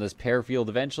trees on this pear field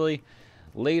eventually.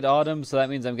 Late autumn, so that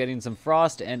means I'm getting some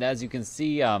frost. And as you can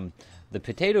see, the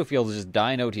potato field is just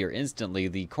dying out here instantly.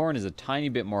 The corn is a tiny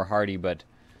bit more hardy, but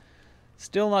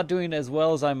still not doing as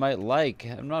well as I might like.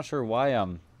 I'm not sure why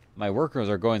my workers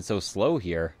are going so slow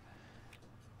here.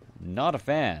 Not a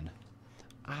fan.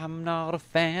 I'm not a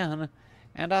fan,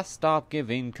 and I stopped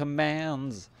giving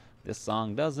commands. This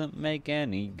song doesn't make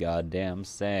any goddamn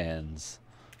sense.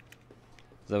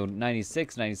 So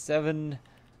 96, 97.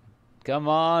 Come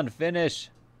on, finish.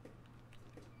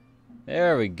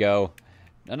 There we go.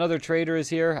 Another trader is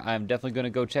here. I'm definitely going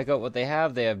to go check out what they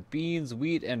have. They have beans,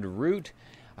 wheat, and root.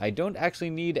 I don't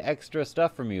actually need extra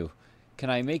stuff from you.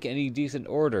 Can I make any decent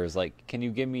orders? Like, can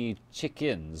you give me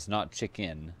chickens, not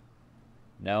chicken?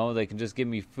 No, they can just give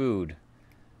me food.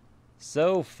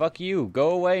 So, fuck you.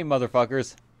 Go away,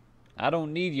 motherfuckers. I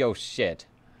don't need your shit.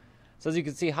 So as you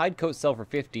can see, hide coats sell for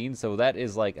 15, so that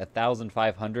is like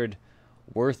 1,500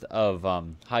 worth of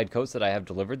hide coats that I have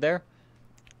delivered there.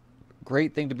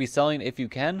 Great thing to be selling if you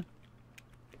can.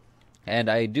 And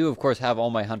I do, of course, have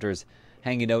all my hunters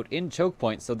hanging out in choke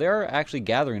points, so they're actually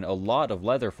gathering a lot of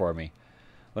leather for me.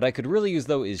 What I could really use,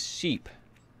 though, is sheep.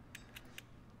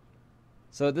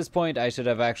 So at this point, I should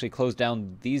have actually closed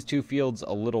down these 2 fields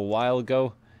a little while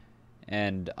ago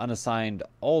and unassigned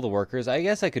all the workers. I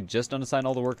guess I could just unassign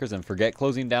all the workers and forget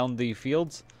closing down the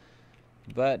fields,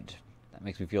 but that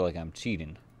makes me feel like I'm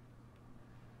cheating.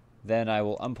 Then I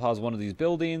will unpause one of these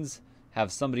buildings,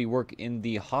 have somebody work in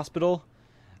the hospital.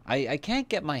 I can't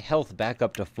get my health back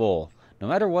up to full, no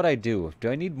matter what I do.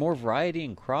 Do I need more variety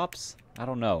in crops? I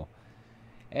don't know.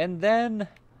 And then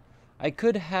I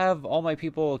could have all my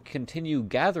people continue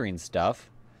gathering stuff,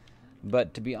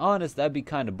 but to be honest, that'd be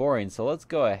kind of boring, so let's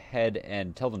go ahead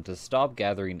and tell them to stop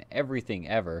gathering everything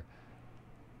ever.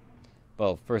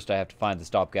 Well, first I have to find the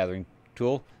stop gathering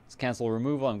tool. Let's cancel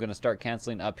removal. I'm going to start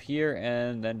canceling up here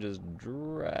and then just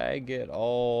drag it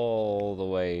all the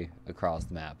way across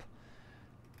the map.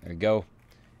 There we go.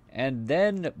 And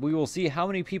then we will see how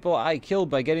many people I killed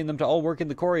by getting them to all work in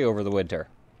the quarry over the winter.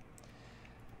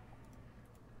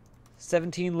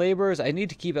 17 laborers. I need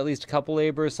to keep at least a couple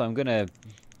laborers, so I'm going to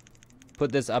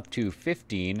put this up to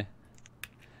 15.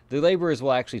 The laborers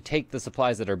will actually take the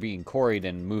supplies that are being quarried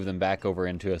and move them back over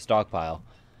into a stockpile,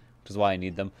 which is why I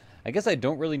need them. I guess I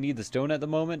don't really need the stone at the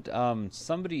moment.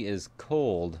 Somebody is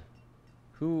cold.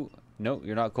 Who? No,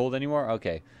 you're not cold anymore?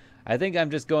 Okay. I think I'm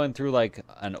just going through like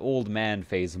an old man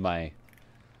phase of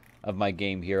my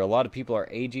game here. A lot of people are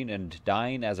aging and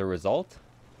dying as a result.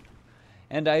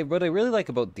 And what I really like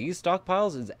about these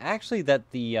stockpiles is actually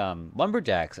that the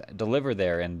lumberjacks deliver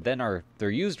there and then they're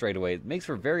used right away. It makes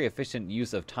for very efficient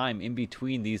use of time in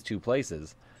between these 2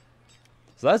 places.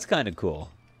 So that's kind of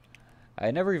cool. I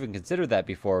never even considered that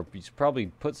before. You should probably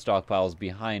put stockpiles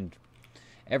behind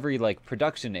every like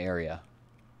production area.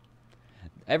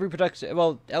 Every production,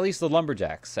 well, at least the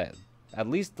lumberjacks. At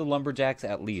least the lumberjacks,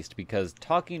 because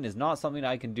talking is not something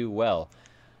I can do well.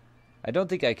 I don't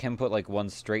think I can put like one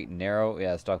straight and narrow.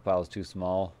 Yeah, stockpile is too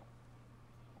small.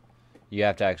 You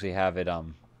have to actually have it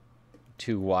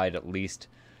too wide at least.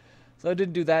 So I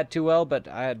didn't do that too well, but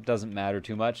it doesn't matter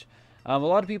too much. A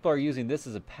lot of people are using this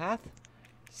as a path,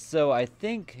 so I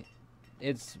think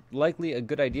it's likely a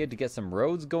good idea to get some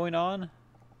roads going on.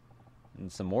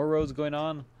 And some more roads going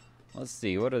on. Let's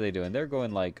see, what are they doing? They're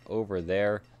going like over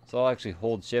there. So I'll actually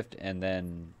hold shift and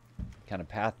then kind of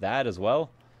path that as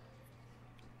well.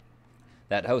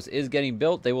 That house is getting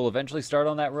built. They will eventually start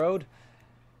on that road.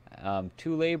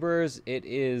 2 laborers. It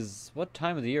is... What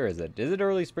time of the year is it? Is it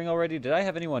early spring already? Did I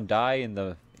have anyone die in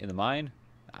the mine?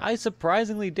 I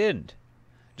surprisingly didn't.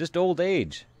 Just old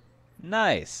age.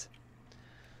 Nice.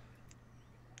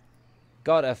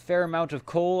 Got a fair amount of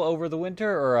coal over the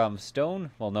winter, or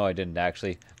stone. Well, no, I didn't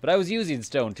actually. But I was using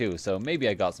stone too, so maybe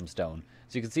I got some stone.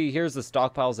 So you can see here's the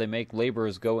stockpiles they make.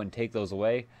 Laborers go and take those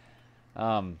away.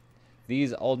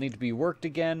 These all need to be worked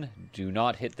again. Do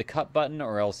not hit the cut button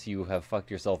or else you have fucked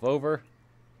yourself over.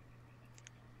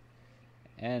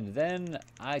 And then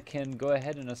I can go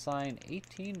ahead and assign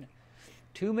 18.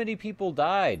 Too many people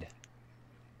died.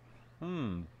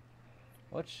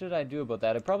 What should I do about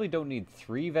that? I probably don't need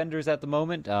 3 vendors at the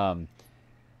moment.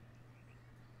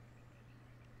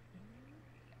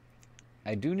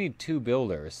 I do need 2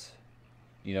 builders,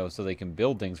 you know, so they can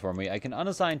build things for me. I can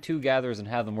unassign 2 gatherers and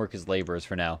have them work as laborers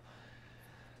for now.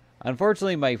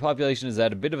 Unfortunately, my population is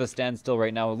at a bit of a standstill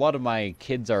right now. A lot of my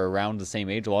kids are around the same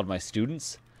age, a lot of my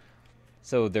students,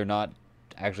 so they're not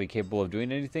actually capable of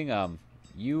doing anything.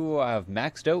 You have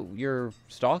maxed out your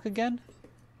stock again?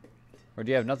 Or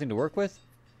do you have nothing to work with?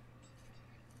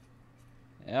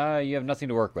 You have nothing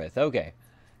to work with. Okay.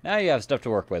 Now you have stuff to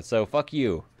work with, so fuck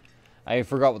you. I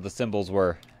forgot what the symbols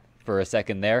were for a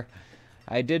second there.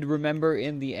 I did remember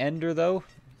in the ender, though.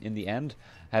 In the end.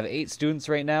 I have 8 students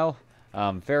right now.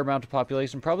 Fair amount of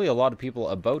population. Probably a lot of people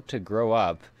about to grow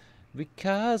up.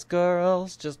 Because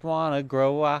girls just want to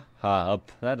grow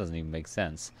up. That doesn't even make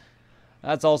sense.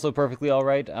 That's also perfectly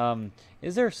alright.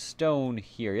 Is there stone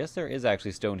here? Yes, there is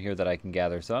actually stone here that I can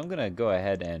gather. So I'm going to go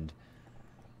ahead and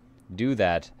do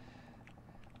that.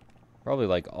 Probably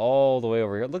like all the way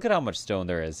over here. Look at how much stone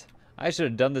there is. I should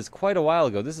have done this quite a while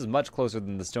ago. This is much closer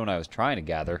than the stone I was trying to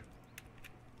gather.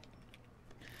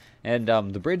 And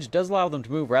the bridge does allow them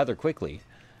to move rather quickly.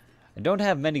 I don't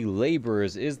have many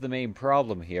laborers is the main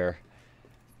problem here.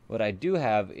 What I do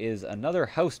have is another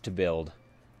house to build.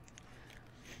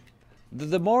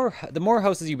 The more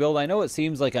houses you build, I know it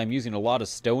seems like I'm using a lot of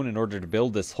stone in order to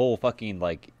build this whole fucking,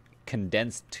 like,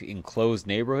 condensed, enclosed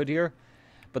neighborhood here.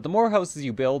 But the more houses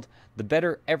you build, the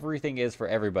better everything is for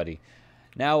everybody.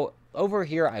 Now, over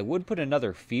here, I would put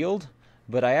another field,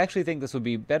 but I actually think this would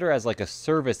be better as, like, a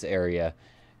service area.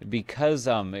 Because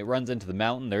it runs into the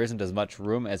mountain, there isn't as much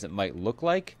room as it might look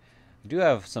like. I do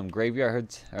have some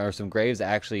graveyards, or some graves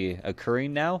actually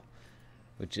occurring now,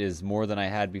 which is more than I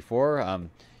had before.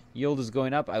 Yield is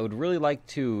going up. I would really like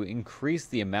to increase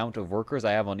the amount of workers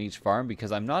I have on each farm because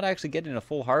I'm not actually getting a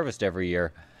full harvest every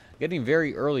year. Getting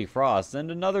very early frosts and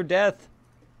another death.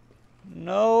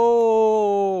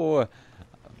 No!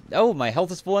 Oh, my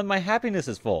health is full and my happiness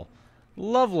is full.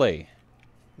 Lovely.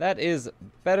 That is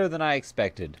better than I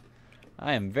expected.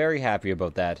 I am very happy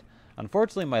about that.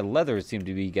 Unfortunately, my leathers seem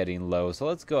to be getting low, so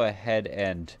let's go ahead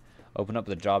and open up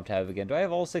the job tab again. Do I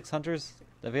have all 6 hunters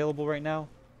available right now?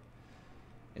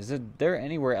 Is there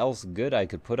anywhere else good I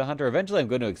could put a hunter? Eventually I'm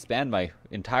going to expand my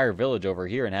entire village over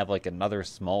here and have like another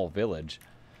small village.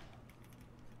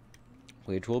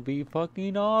 Which will be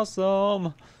fucking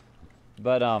awesome.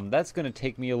 But that's going to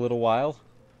take me a little while.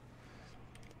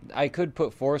 I could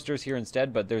put foresters here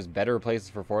instead, but there's better places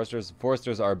for foresters.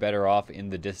 Foresters are better off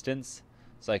in the distance.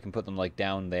 So I can put them like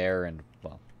down there and,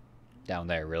 well, down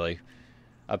there really.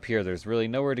 Up here there's really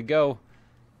nowhere to go.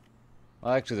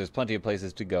 Well, actually there's plenty of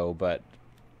places to go, but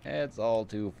it's all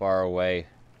too far away.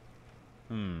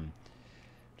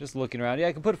 Just looking around. Yeah,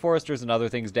 I can put foresters and other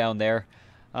things down there.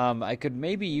 I could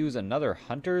maybe use another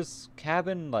hunter's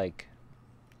cabin, like,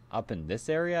 up in this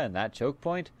area, in that choke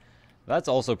point. That's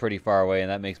also pretty far away,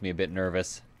 and that makes me a bit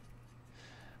nervous.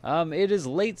 It is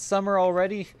late summer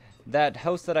already. That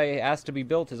house that I asked to be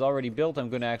built is already built. I'm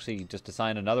going to actually just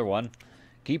assign another one.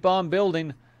 Keep on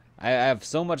building. I have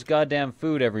so much goddamn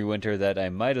food every winter that I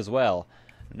might as well.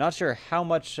 I'm not sure how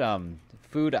much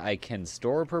food I can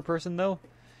store per person, though.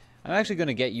 I'm actually going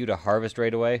to get you to harvest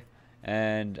right away,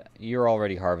 and you're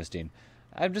already harvesting.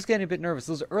 I'm just getting a bit nervous.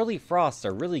 Those early frosts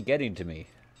are really getting to me.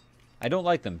 I don't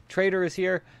like them. Trader is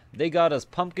here. They got us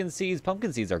pumpkin seeds.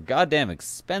 Pumpkin seeds are goddamn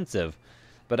expensive,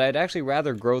 but I'd actually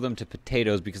rather grow them to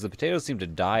potatoes because the potatoes seem to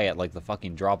die at like the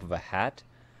fucking drop of a hat.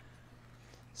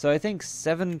 So I think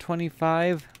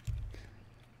 725...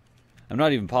 I'm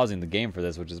not even pausing the game for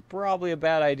this, which is probably a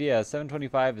bad idea.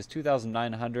 725 is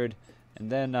 2,900,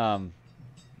 and then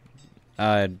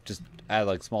just add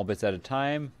like small bits at a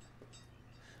time.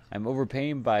 I'm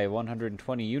overpaying by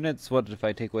 120 units. What if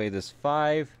I take away this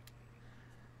 5?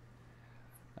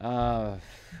 God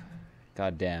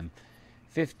damn.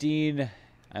 15.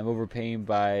 I'm overpaying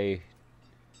by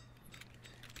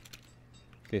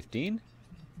 15?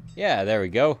 Yeah, there we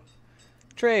go.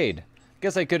 Trade.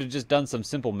 Guess I could have just done some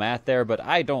simple math there, but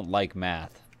I don't like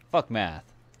math. Fuck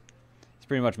math. It's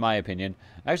pretty much my opinion.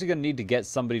 I'm actually going to need to get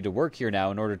somebody to work here now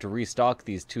in order to restock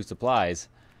these 2 supplies.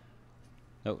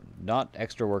 No, not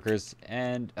extra workers.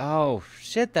 And, oh,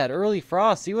 shit, that early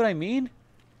frost. See what I mean?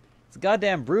 It's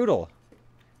goddamn brutal.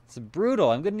 It's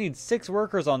brutal. I'm going to need 6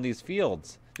 workers on these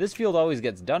fields. This field always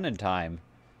gets done in time.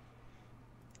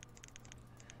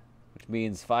 Which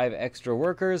means 5 extra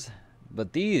workers.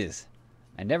 But these...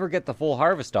 I never get the full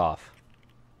harvest off.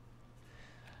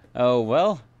 Oh,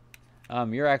 well.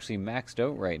 You're actually maxed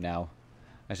out right now.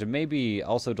 I should maybe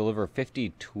also deliver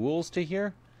 50 tools to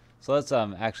here. So let's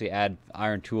actually add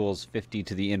iron tools 50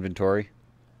 to the inventory.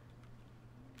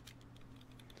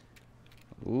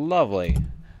 Lovely.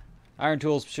 Iron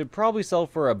tools should probably sell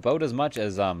for about as much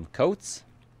as coats.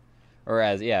 Or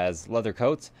as leather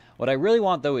coats. What I really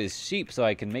want though is sheep so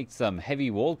I can make some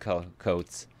heavy wool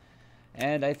coats.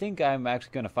 And I think I'm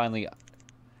actually going to finally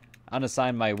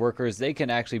unassign my workers. They can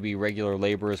actually be regular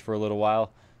laborers for a little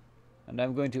while. And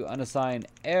I'm going to unassign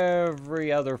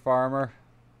every other farmer.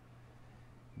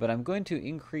 But I'm going to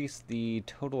increase the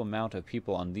total amount of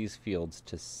people on these fields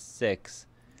to 6.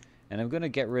 And I'm going to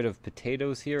get rid of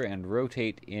potatoes here and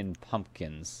rotate in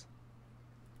pumpkins.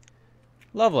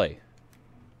 Lovely.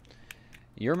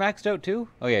 You're maxed out too?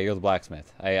 Oh yeah, you're the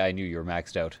blacksmith. I knew you were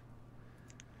maxed out.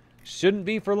 Shouldn't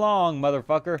be for long,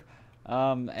 motherfucker.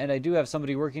 And I do have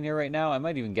somebody working here right now. I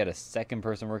might even get a second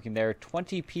person working there.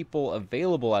 20 people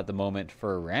available at the moment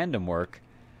for random work.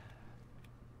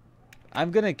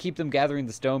 I'm going to keep them gathering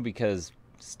the stone because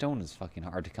stone is fucking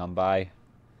hard to come by.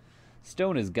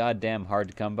 Stone is goddamn hard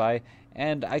to come by.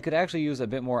 And I could actually use a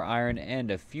bit more iron and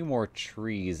a few more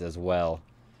trees as well.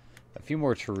 A few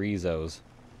more chorizos.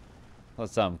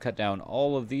 Let's cut down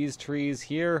all of these trees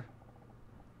here.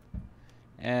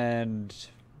 And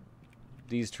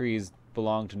these trees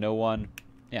belong to no one.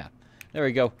 Yeah, there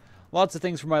we go. Lots of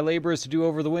things for my laborers to do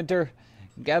over the winter.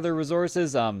 Gather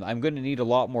resources. I'm going to need a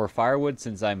lot more firewood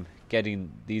since I'm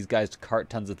getting these guys to cart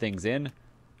tons of things in.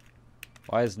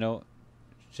 Why is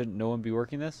shouldn't no one be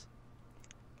working this?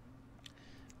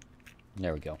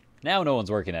 There we go. Now no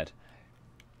one's working it.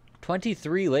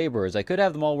 23 laborers. I could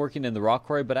have them all working in the rock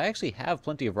quarry, but I actually have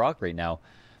plenty of rock right now.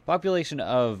 Population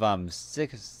of almost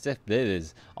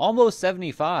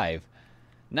 75.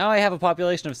 Now I have a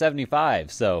population of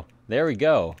 75, so there we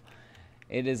go.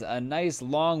 It is a nice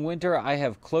long winter. I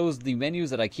have closed the menus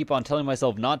that I keep on telling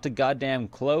myself not to goddamn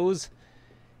close.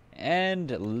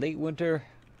 And late winter,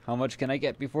 how much can I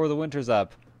get before the winter's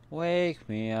up? Wake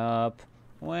me up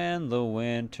when the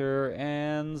winter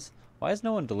ends. Why is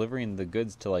no one delivering the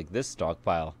goods to like this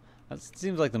stockpile? That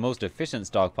seems like the most efficient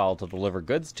stockpile to deliver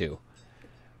goods to.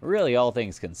 Really, all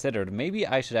things considered, maybe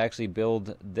I should actually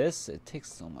build this. It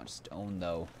takes so much stone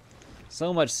though.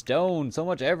 So much stone, so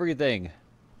much everything.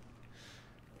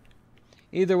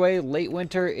 Either way, late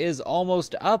winter is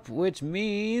almost up, which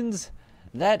means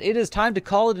that it is time to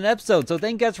call it an episode. So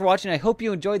thank you guys for watching. I hope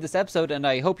you enjoyed this episode, and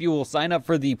I hope you will sign up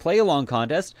for the play-along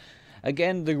contest.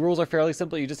 Again, the rules are fairly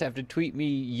simple. You just have to tweet me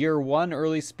year 1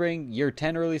 early spring, year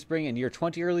 10 early spring, and year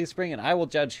 20 early spring, and I will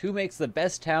judge who makes the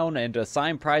best town and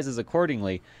assign prizes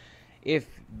accordingly. If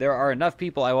there are enough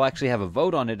people, I will actually have a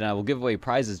vote on it, and I will give away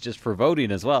prizes just for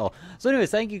voting as well. So anyways,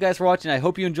 thank you guys for watching. I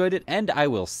hope you enjoyed it, and I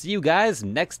will see you guys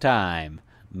next time.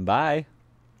 Bye.